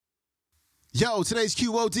Yo, today's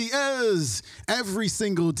QOD is every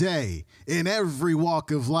single day in every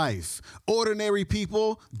walk of life. Ordinary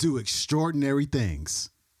people do extraordinary things.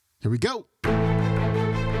 Here we go.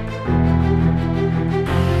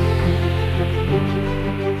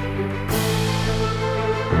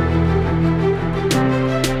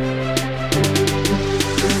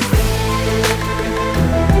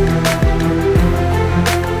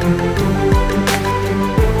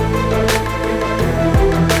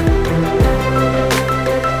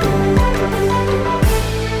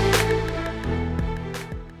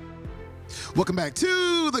 Welcome back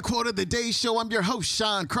to the Quote of the Day Show. I'm your host,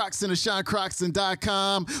 Sean Croxton of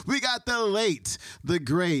SeanCroxton.com. We got the late, the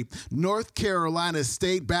great North Carolina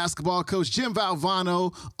State basketball coach Jim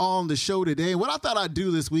Valvano on the show today. And what I thought I'd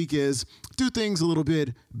do this week is do things a little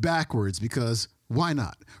bit backwards because why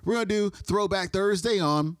not? We're going to do Throwback Thursday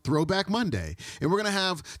on Throwback Monday. And we're going to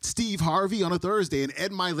have Steve Harvey on a Thursday and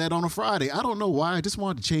Ed Milet on a Friday. I don't know why. I just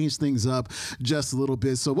wanted to change things up just a little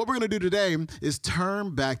bit. So what we're going to do today is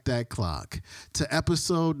turn back that clock to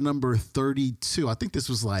episode number 32. I think this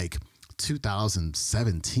was like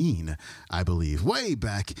 2017, I believe, way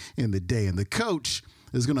back in the day. And the coach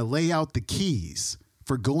is going to lay out the keys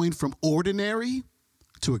for going from ordinary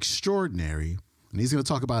to extraordinary. And he's going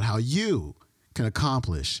to talk about how you can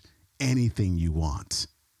accomplish anything you want.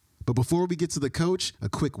 But before we get to the coach, a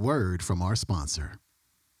quick word from our sponsor.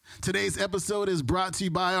 Today's episode is brought to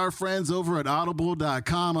you by our friends over at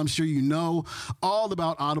Audible.com. I'm sure you know all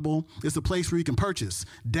about Audible. It's a place where you can purchase,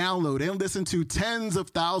 download, and listen to tens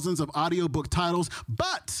of thousands of audiobook titles,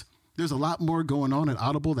 but there's a lot more going on at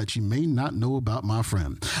Audible that you may not know about, my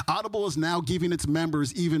friend. Audible is now giving its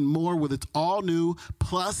members even more with its all-new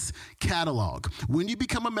Plus catalog. When you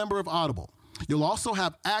become a member of Audible, you'll also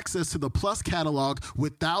have access to the Plus catalog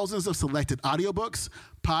with thousands of selected audiobooks,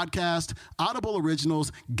 podcasts, Audible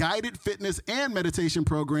originals, guided fitness and meditation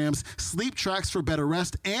programs, sleep tracks for better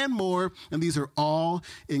rest, and more. And these are all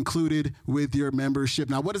included with your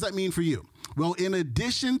membership. Now, what does that mean for you? Well, in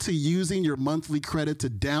addition to using your monthly credit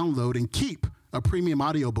to download and keep a premium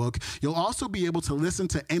audiobook, you'll also be able to listen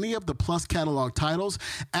to any of the Plus catalog titles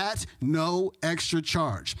at no extra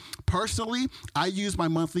charge. Personally, I use my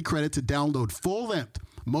monthly credit to download full-length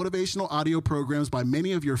motivational audio programs by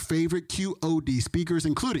many of your favorite QOD speakers,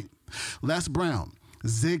 including Les Brown,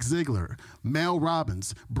 Zig Ziglar, Mel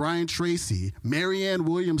Robbins, Brian Tracy, Marianne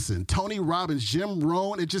Williamson, Tony Robbins, Jim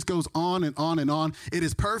Rohn. It just goes on and on and on. It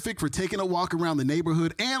is perfect for taking a walk around the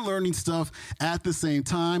neighborhood and learning stuff at the same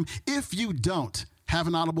time. If you don't have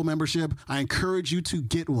an Audible membership, I encourage you to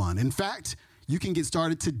get one. In fact, you can get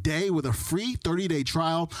started today with a free 30-day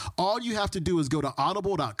trial. All you have to do is go to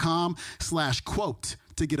audible.com/quote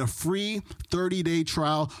to get a free 30-day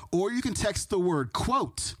trial, or you can text the word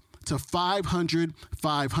quote to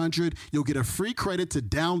 500-500. You'll get a free credit to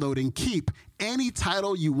download and keep any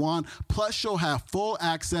title you want. Plus, you'll have full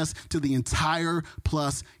access to the entire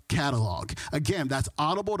Plus catalog. Again, that's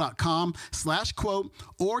audible.com/quote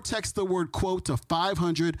or text the word quote to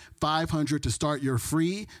 500-500 to start your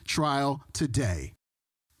free trial today.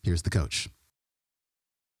 Here's the coach.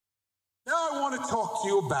 Now I want to talk to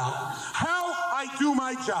you about how I do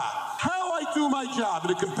my job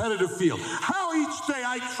in a competitive field. How each day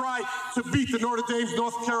I try to beat the Notre Dames,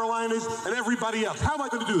 North Carolinas, and everybody else. How am I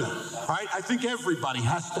going to do that? All right, I think everybody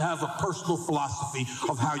has to have a personal philosophy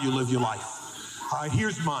of how you live your life.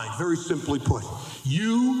 Here's mine, very simply put.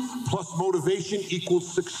 You plus motivation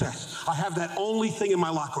equals success. I have that only thing in my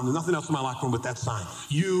locker room. There's nothing else in my locker room but that sign.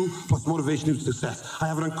 You plus motivation equals success. I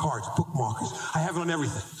have it on cards, bookmarkers. I have it on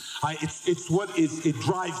everything. It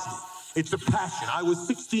drives me. It's a passion. I was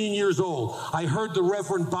 16 years old. I heard the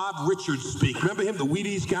Reverend Bob Richards speak. Remember him, the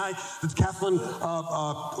Wheaties guy, the decathlon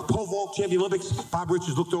pole vault champion Olympics? Bob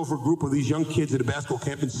Richards looked over a group of these young kids at a basketball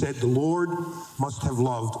camp and said, "The Lord must have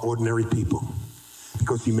loved ordinary people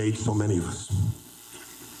because he made so many of us."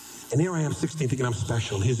 And here I am, 16, thinking I'm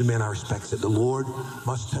special. And here's a man I respect, said, "The Lord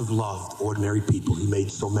must have loved ordinary people. He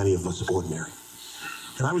made so many of us ordinary."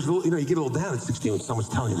 And I was a little, you get a little down at 16 when someone's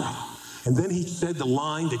telling you that. And then he said the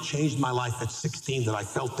line that changed my life at 16 that I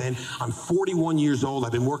felt then. I'm 41 years old.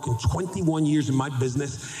 I've been working 21 years in my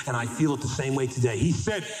business, and I feel it the same way today. He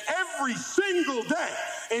said, every single day,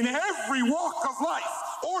 in every walk of life,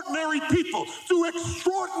 ordinary people do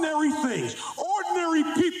extraordinary things. Ordinary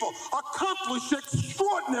people accomplish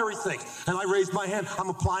extraordinary things. And I raised my hand. I'm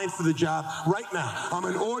applying for the job right now. I'm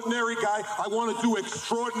an ordinary guy. I want to do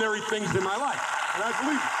extraordinary things in my life. And I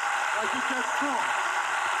believe it. I think that's strong.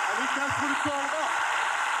 I think that's what it's all about.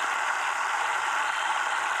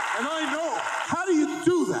 And I know, how do you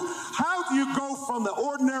do that? How do you go from the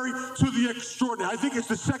ordinary to the extraordinary? I think it's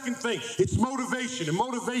the second thing. It's motivation. And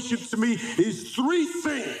motivation to me is three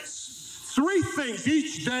things. Three things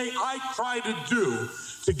each day I try to do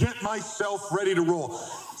to get myself ready to roll.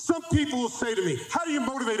 Some people will say to me, how do you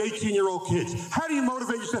motivate 18-year-old kids? How do you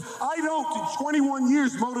motivate yourself? I don't, in 21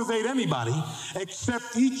 years, motivate anybody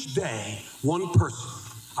except each day, one person.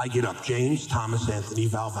 I get up, James Thomas Anthony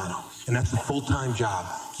Valvano. And that's a full-time job,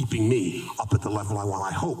 keeping me up at the level I want.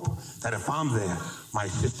 I hope that if I'm there, my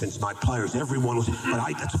assistants, my players, everyone was,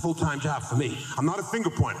 that's a full-time job for me. I'm not a finger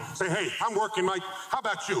pointer. Say, hey, I'm working, Mike. How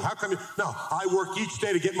about you? How come you? No, I work each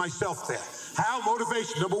day to get myself there. How?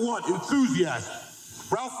 Motivation. Number one, enthusiasm.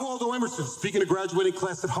 Ralph Waldo Emerson, speaking of graduating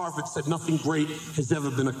class at Harvard, said nothing great has ever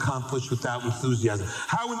been accomplished without enthusiasm.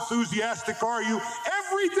 How enthusiastic are you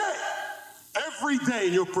every day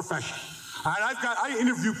in your profession? And I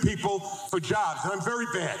interview people for jobs, and I'm very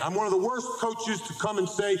bad. I'm one of the worst coaches to come and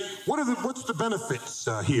say, what's the benefits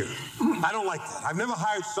here? I don't like that. I've never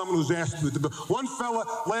hired someone who's asked me. One fella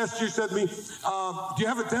last year said to me, do you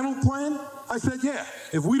have a dental plan? I said, yeah.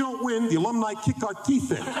 If we don't win, the alumni kick our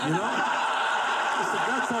teeth in, you know? I said,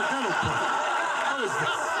 that's our dental plan. What is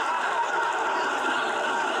this?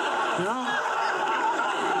 You know?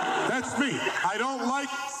 That's me. I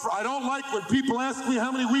don't like when people ask me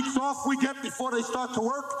how many weeks off we get before they start to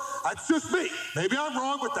work. That's just me. Maybe I'm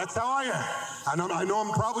wrong, but that's how I am. I know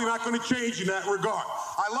I'm probably not going to change in that regard.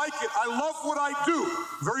 I like it. I love what I do.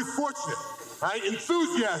 Very fortunate. Right?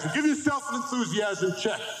 Enthusiasm. Give yourself an enthusiasm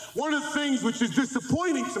check. One of the things which is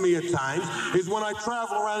disappointing to me at times is when I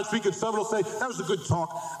travel around and speak and someone will say, that was a good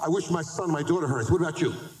talk. I wish my son and my daughter heard it. What about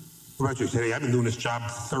you? What about you? You say, hey, I've been doing this job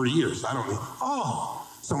 30 years. I don't need. Oh.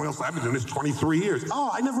 Someone else, I've been doing this 23 years.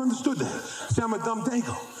 Oh, I never understood that. See, I'm a dumb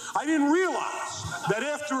dago. I didn't realize that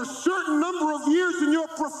after a certain number of years in your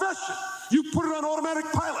profession, you put it on automatic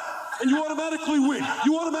pilot, and you automatically win.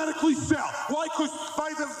 You automatically sell. Why? Because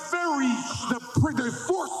by the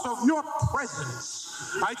force of your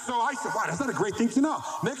presence. Right? So I said, wow, that's not a great thing to know.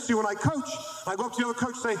 Next year when I coach, I go up to the other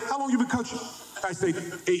coach and say, how long have you been coaching? I say,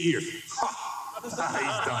 8 years. He's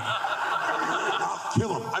done. I'll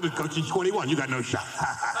kill him. I've been coaching 21. You got no shot.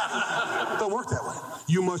 Don't work that way.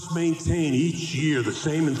 You must maintain each year the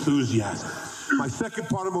same enthusiasm. My second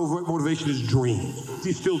part of motivation is dream. Do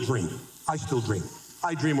you still dream? I still dream.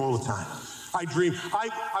 I dream all the time. I dream. I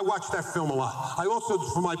watch that film a lot. I also,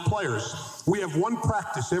 for my players, we have one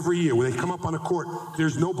practice every year where they come up on a court.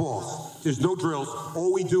 There's no balls. There's no drills.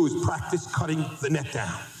 All we do is practice cutting the net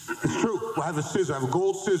down. It's true. I have a scissor. I have a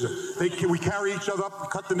gold scissor. We carry each other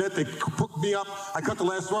up, cut the net. They put me up. I cut the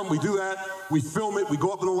last one. We do that. We film it. We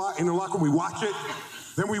go up in the locker room. We watch it.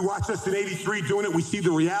 Then we watch us in '83 doing it. We see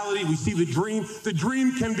the reality. We see the dream. The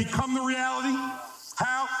dream can become the reality.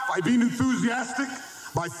 How? By being enthusiastic.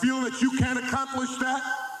 By feeling that you can accomplish that.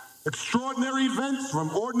 Extraordinary events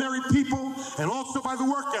from ordinary people, and also by the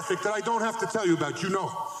work ethic that I don't have to tell you about. You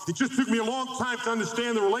know. It just took me a long time to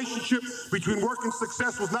understand the relationship between work and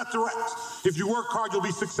success was not direct. If you work hard, you'll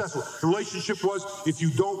be successful. The relationship was, if you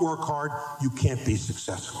don't work hard, you can't be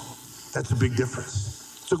successful. That's a big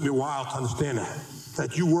difference. It took me a while to understand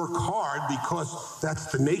that you work hard because that's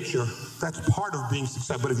the nature, that's part of being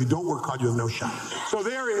successful. But if you don't work hard, you have no shot. So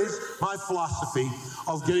there is my philosophy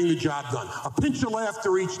of getting the job done. A pinch of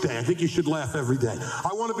laughter each day. I think you should laugh every day.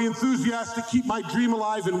 I want to be enthusiastic, keep my dream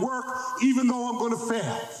alive and work, even though I'm going to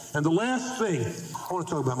fail. And the last thing, I want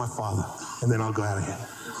to talk about my father, and then I'll go out of here.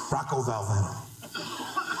 Rocco Valvano.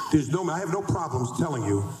 I have no problems telling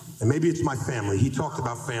you, and maybe it's my family. He talked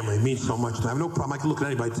about family. It means so much to me. I have no problem. I can look at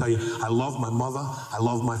anybody and tell you, I love my mother. I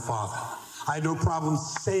love my father. I had no problem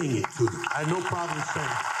saying it to them. I had no problem saying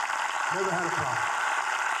it. Never had a problem.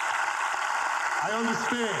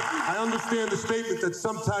 I understand the statement that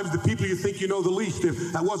sometimes the people you think you know the least,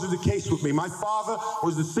 if that wasn't the case with me. My father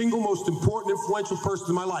was the single most important, influential person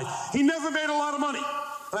in my life. He never made a lot of money,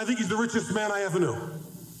 and I think he's the richest man I ever knew.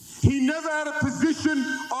 He never had a position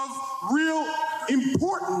of real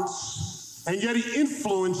importance, and yet he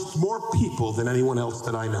influenced more people than anyone else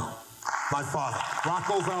that I know. My father,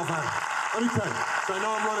 Rocco Valvano. Let me tell you, so I know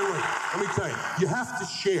I'm running late. Let me tell you, you have to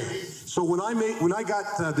share. So when I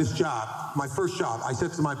got this job, my first job, I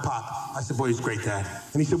said to my pop, I said, boy, he's great, Dad.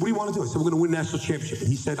 And he said, what do you want to do? I said, we're going to win national championship. And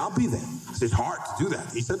he said, I'll be there. I said, it's hard to do that.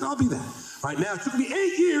 He said, I'll be there. Right now, it took me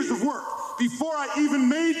 8 years of work before I even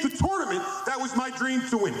made the tournament. That was my dream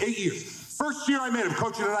to win, 8 years. First year I made him,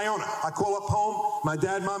 coaching at Iona. I call up home, my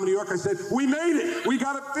dad, mom in New York, I said, we made it. We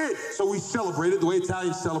got a bid. So we celebrated the way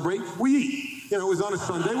Italians celebrate. We eat. You know, it was on a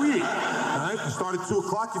Sunday, we eat. All right? You start at 2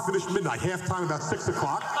 o'clock, you finish midnight. Halftime about 6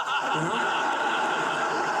 o'clock. You know?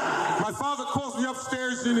 My father calls me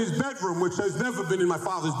upstairs in his bedroom, which has never been in my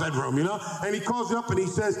father's bedroom, you know? And he calls me up and he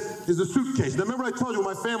says, there's a suitcase. Now, remember I told you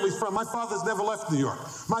where my family's from? My father's never left New York.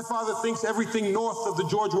 My father thinks everything north of the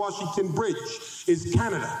George Washington Bridge is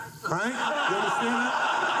Canada, right? You understand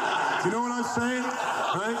that? You know what I'm saying?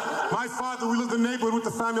 Right? My father, we lived in the neighborhood with the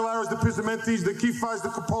Famularos, the Pizzamentes, the Kifas, the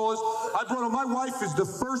Coppolas. I brought him. My wife is the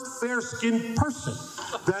first fair-skinned person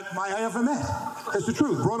that I ever met. That's the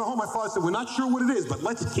truth. Brought her home. My father said, we're not sure what it is, but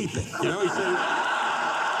let's keep it. You know, he said,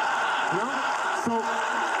 you know? So,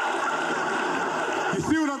 you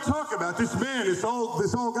see what I'm talking about? This man, this old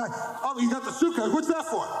guy. Oh, he got the suitcase. What's that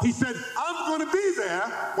for? He said, I'm going to be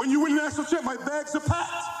there when you win the national championship. My bags are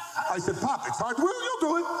packed. I said, Pop, it's hard. Well,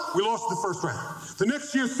 you'll do it. We lost the first round. The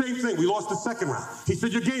next year, same thing. We lost the second round. He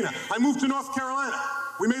said, you're Gainer. I moved to North Carolina.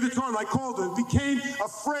 We made the tournament. I called him. It became a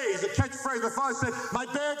phrase, a catchphrase. My father said, my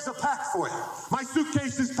bags are packed for you. My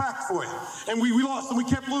suitcase is packed for you. And we lost and we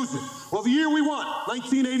kept losing. Well, the year we won,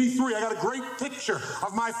 1983, I got a great picture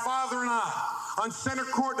of my father and I on center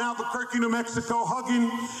court in Albuquerque, New Mexico, hugging,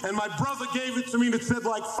 and my brother gave it to me and it said,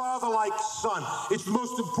 like father, like son. It's the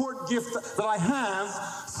most important gift that I have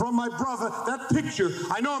from my brother. That picture,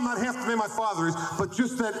 I know I'm not half the man my father is, but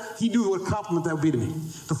just that he knew what a compliment that would be to me.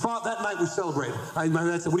 That night we celebrated. My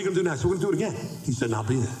dad said, what are you going to do now? I said, we're going to do it again. He said, I'll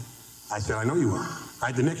be there. I said, I know you are.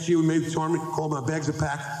 The next year we made the tournament, called my bags are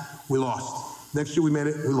packed, we lost. Next year we made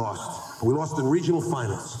it, we lost. We lost in regional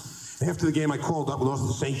finals. After the game, I called up. We lost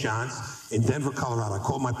to St. John's in Denver, Colorado. I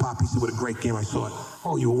called my pop. He said, what a great game. I saw it.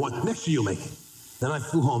 Oh, you won. Next year, you'll make it. Then I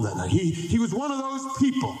flew home that night. He was one of those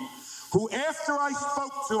people who, after I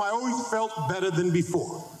spoke to him, I always felt better than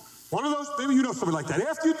before. One of those, maybe you know somebody like that.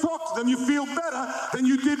 After you talk to them, you feel better than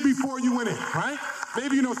you did before you went in, right?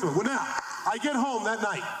 Maybe you know somebody. Well, now, I get home that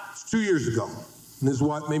night. It's 2 years ago. And this is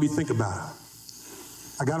what made me think about it.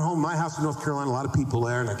 I got home, my house in North Carolina, a lot of people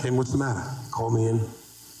there, and I came, what's the matter? Called me in.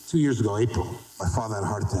 2 years ago, April, my father had a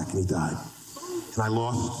heart attack and he died. And I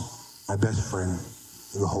lost my best friend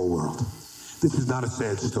in the whole world. This is not a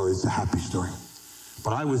sad story, it's a happy story.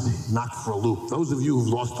 But I was knocked for a loop. Those of you who've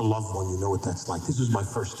lost a loved one, you know what that's like. This was my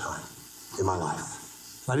first time in my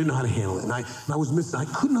life. I didn't know how to handle it. And I was missing, I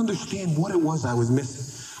couldn't understand what it was I was missing.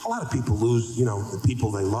 A lot of people lose, you know, the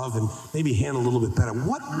people they love and maybe handle a little bit better.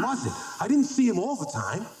 What was it? I didn't see him all the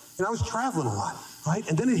time, and I was traveling a lot, right?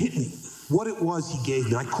 And then it hit me. What it was he gave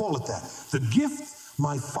me. I call it that. The gift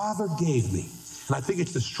my father gave me. And I think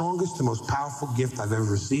it's the strongest and most powerful gift I've ever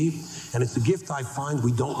received. And it's a gift I find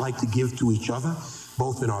we don't like to give to each other,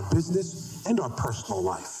 both in our business and our personal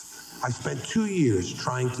life. I spent 2 years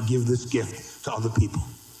trying to give this gift to other people.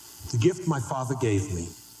 The gift my father gave me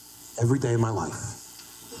every day of my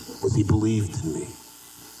life was he believed in me.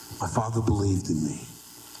 My father believed in me.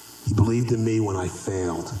 He believed in me when I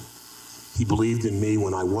failed. He believed in me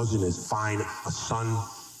when I wasn't as fine a son,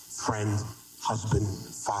 friend, husband,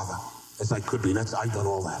 father as I could be. And I've done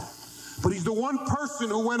all that. But he's the one person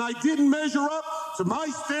who, when I didn't measure up to my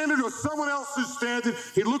standard or someone else's standard,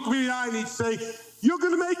 he'd look me in the eye and he'd say, you're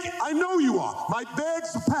going to make it. I know you are. My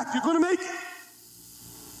bags are packed. You're going to make it.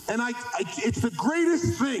 And it's the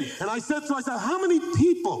greatest thing. And I said to myself, how many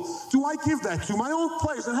people do I give that to? My own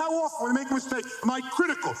players. And how often when I make a mistake, am I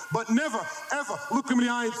critical? But never, ever look him in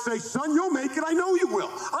the eye and say, son, you'll make it. I know you will.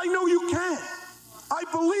 I know you can. I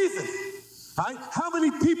believe it. Right? How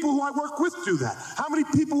many people who I work with do that? How many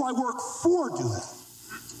people who I work for do that?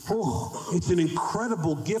 Oh, it's an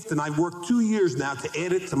incredible gift, and I've worked 2 years now to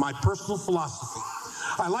add it to my personal philosophy.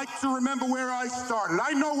 I like to remember where I started.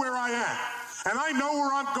 I know where I am. And I know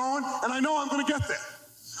where I'm going, and I know I'm going to get there.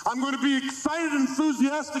 I'm going to be excited and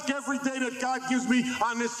enthusiastic every day that God gives me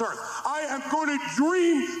on this earth. I am going to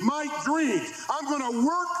dream my dreams. I'm going to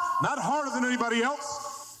work, not harder than anybody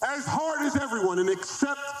else, as hard as everyone, and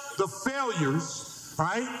accept the failures,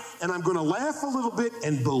 right? And I'm going to laugh a little bit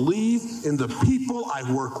and believe in the people I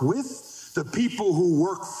work with, the people who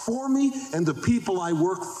work for me, and the people I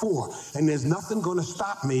work for. And there's nothing going to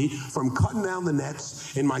stop me from cutting down the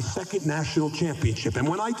nets in my second national championship. And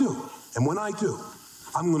when I do, I'm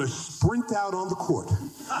going to sprint out on the court.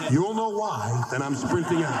 You'll know why that I'm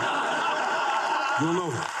sprinting out. You'll know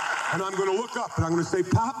that. And I'm going to look up and I'm going to say,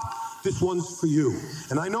 Pop, this one's for you.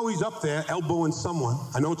 And I know he's up there elbowing someone.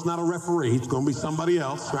 I know it's not a referee. It's going to be somebody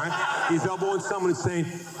else, right? He's elbowing someone and saying,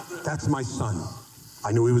 that's my son.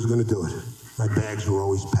 I knew he was going to do it. My bags were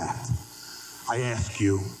always packed. I ask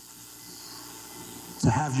you to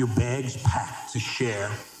have your bags packed to share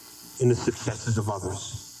in the successes of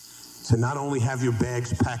others. To not only have your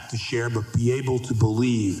bags packed to share, but be able to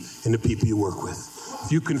believe in the people you work with.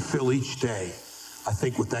 If you can fill each day, I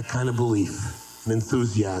think with that kind of belief and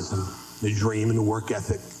enthusiasm, the dream and the work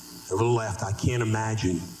ethic a little after, I can't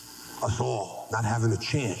imagine us all not having a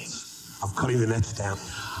chance of cutting the nets down.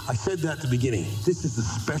 I said that at the beginning. This is a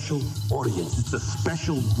special audience. It's a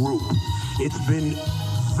special group. It's been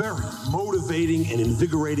very motivating and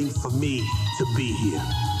invigorating for me to be here.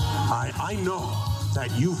 I know that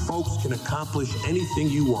you folks can accomplish anything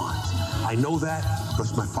you want. I know that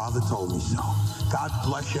because my father told me so. God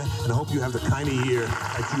bless you, and I hope you have the kind of year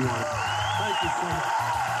that you want. Thank you so much.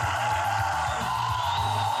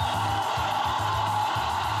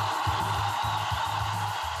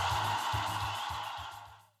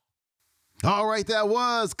 All right, that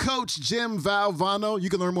was Coach Jim Valvano. You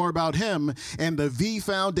can learn more about him and the V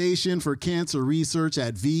Foundation for Cancer Research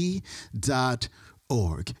at v.org.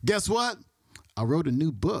 Guess what? I wrote a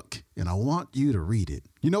new book, and I want you to read it.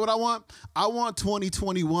 You know what I want? I want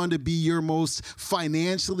 2021 to be your most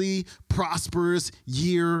financially prosperous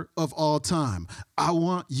year of all time. I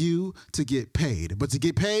want you to get paid. But to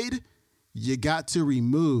get paid, you got to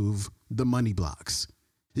remove the money blocks.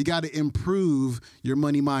 You got to improve your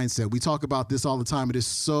money mindset. We talk about this all the time. It is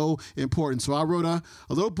so important. So I wrote a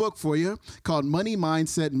little book for you called Money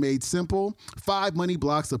Mindset Made Simple, 5 money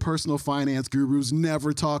blocks the personal finance gurus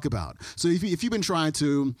never talk about. So if you've been trying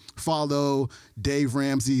to follow Dave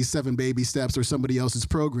Ramsey's 7 Baby Steps or somebody else's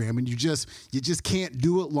program and you just can't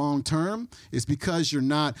do it long term, it's because you're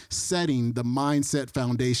not setting the mindset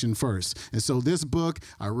foundation first. And so this book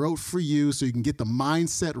I wrote for you so you can get the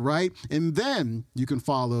mindset right, and then you can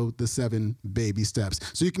follow the 7 baby steps.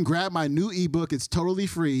 So you can grab my new ebook. It's totally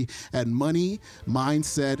free at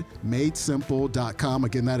moneymindsetmadesimple.com.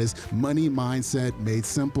 Again, that is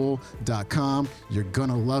moneymindsetmadesimple.com. You're going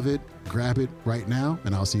to love it. Grab it right now,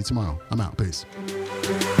 and I'll see you tomorrow. I'm out. Peace.